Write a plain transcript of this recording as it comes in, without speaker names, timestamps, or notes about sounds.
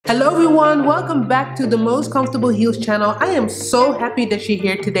Hello everyone, welcome back to the Most Comfortable Heels channel. I am so happy that you're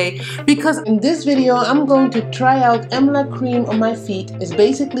here today because in this video I'm going to try out Emla cream on my feet. It's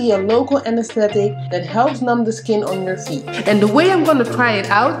basically a local anesthetic that helps numb the skin on your feet. And the way I'm going to try it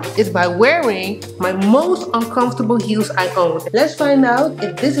out is by wearing my most uncomfortable heels I own. Let's find out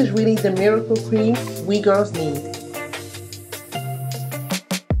if this is really the miracle cream we girls need.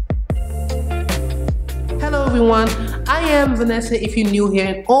 Hello everyone, I am Vanessa if you're new here,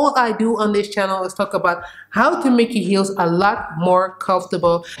 and all I do on this channel is talk about how to make your heels a lot more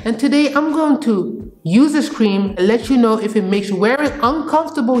comfortable. And today I'm going to use this cream and let you know if it makes wearing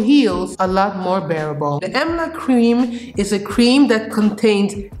uncomfortable heels a lot more bearable. The Emla cream is a cream that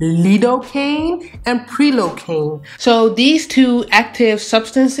contains lidocaine and prelocaine. So these two active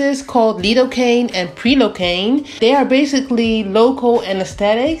substances called lidocaine and prelocaine, they are basically local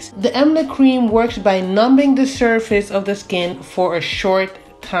anesthetics. The Emla cream works by numbing the surface of the skin for a short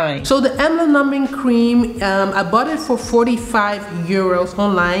time. So the Emla Numbing Cream, I bought it for 45 euros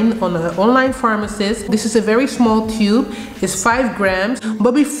online on an online pharmacist. This is a very small tube, it's 5 grams.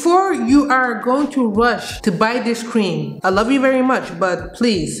 But before you are going to rush to buy this cream, I love you very much, but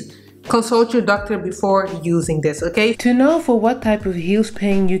please consult your doctor before using this, okay? To know for what type of heels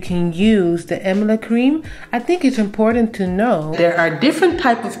pain you can use the Emla cream, I think it's important to know there are different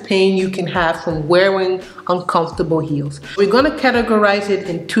types of pain you can have from wearing uncomfortable heels. We're going to categorize it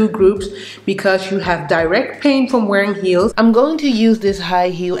in two groups because you have direct pain from wearing heels. I'm going to use this high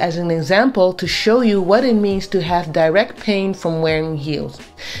heel as an example to show you what it means to have direct pain from wearing heels.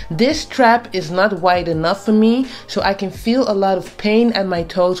 This strap is not wide enough for me, so I can feel a lot of pain at my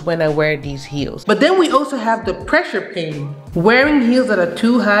toes when I wear these heels. But then we also have the pressure pain, wearing heels that are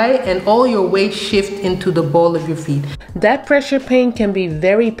too high and all your weight shifts into the ball of your feet. That pressure pain can be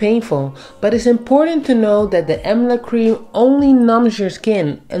very painful, but it's important to know that the Emla cream only numbs your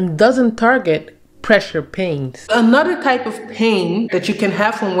skin and doesn't target pressure pains. Another type of pain that you can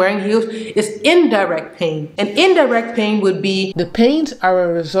have from wearing heels is indirect pain. And indirect pain would be the pains are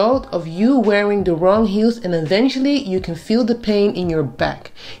a result of you wearing the wrong heels, and eventually you can feel the pain in your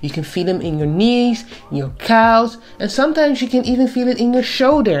back. You can feel them in your knees, in your calves, and sometimes you can even feel it in your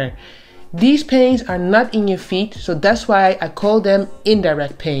shoulder. These pains are not in your feet, so that's why I call them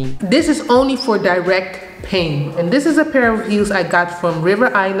indirect pain. This is only for direct pain. And this is a pair of heels I got from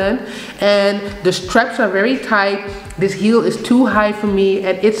River Island, and the straps are very tight. This heel is too high for me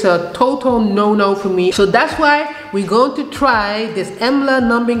and it's a total no-no for me. So that's why we're going to try this Emla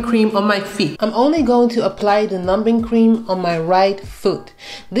Numbing Cream on my feet. I'm only going to apply the numbing cream on my right foot.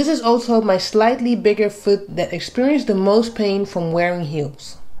 This is also my slightly bigger foot that experienced the most pain from wearing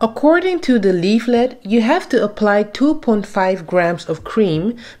heels. According to the leaflet, you have to apply 2.5 grams of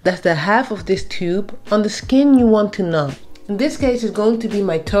cream, that's the half of this tube, on the skin you want to numb. In this case, it's going to be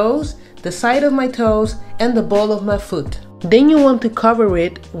my toes, the side of my toes, and the ball of my foot. Then you want to cover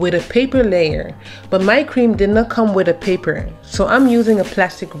it with a paper layer, but my cream did not come with a paper, so I'm using a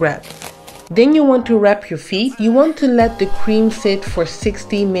plastic wrap. Then you want to wrap your feet. You want to let the cream sit for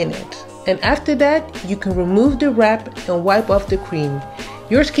 60 minutes. And after that, you can remove the wrap and wipe off the cream.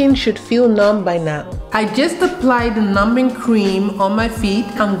 Your skin should feel numb by now. I just applied the numbing cream on my feet.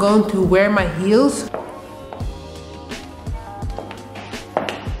 I'm going to wear my heels.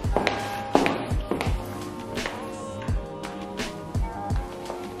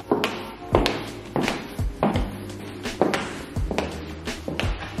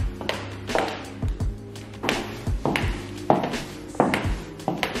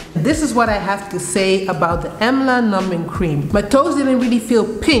 This is what I have to say about the Emla Numbing Cream. My toes didn't really feel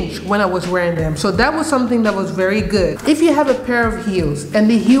pinched when I was wearing them, so that was something that was very good. If you have a pair of heels and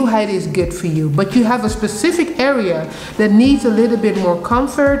the heel height is good for you, but you have a specific area that needs a little bit more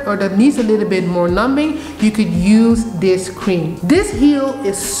comfort or that needs a little bit more numbing, you could use this cream. This heel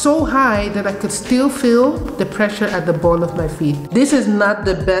is so high that I could still feel the pressure at the ball of my feet. This is not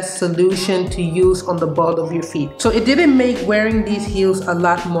the best solution to use on the ball of your feet. So it didn't make wearing these heels a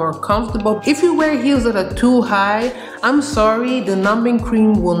lot more comfortable. If you wear heels that are too high, I'm sorry, the numbing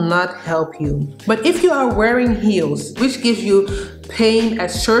cream will not help you. But if you are wearing heels which gives you pain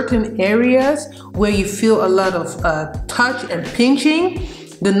at certain areas where you feel a lot of touch and pinching,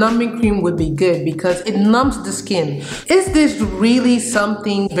 the numbing cream would be good because it numbs the skin. Is this really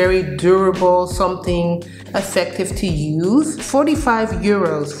something very durable, something effective to use? 45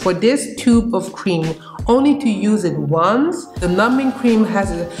 euros for this tube of cream, only to use it once. The numbing cream has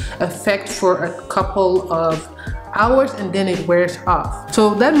an effect for a couple of hours and then it wears off.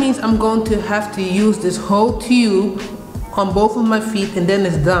 So that means I'm going to have to use this whole tube on both of my feet and then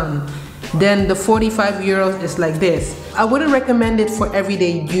it's done. Then the 45 euros is like this. I wouldn't recommend it for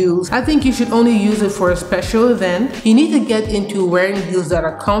everyday use. I think you should only use it for a special event. You need to get into wearing heels that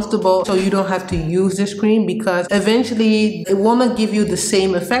are comfortable so you don't have to use this cream, because eventually it will not give you the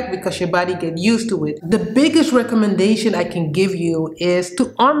same effect because your body gets used to it. The biggest recommendation I can give you is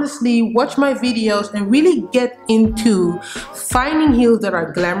to honestly watch my videos and really get into finding heels that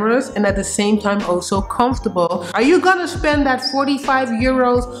are glamorous and at the same time also comfortable. Are you gonna spend that 45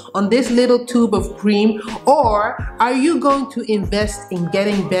 euros on this little tube of cream, or are you going to invest in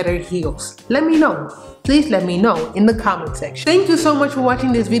getting better heels? Let me know. Please let me know in the comment section. Thank you so much for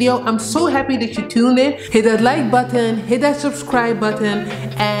watching this video. I'm so happy that you tuned in. Hit that like button, hit that subscribe button,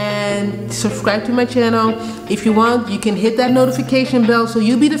 and subscribe to my channel. If you want, you can hit that notification bell so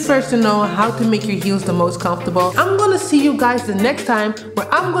you'll be the first to know how to make your heels the most comfortable. I'm gonna see you guys the next time where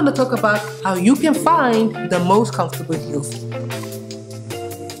I'm gonna talk about how you can find the most comfortable heels.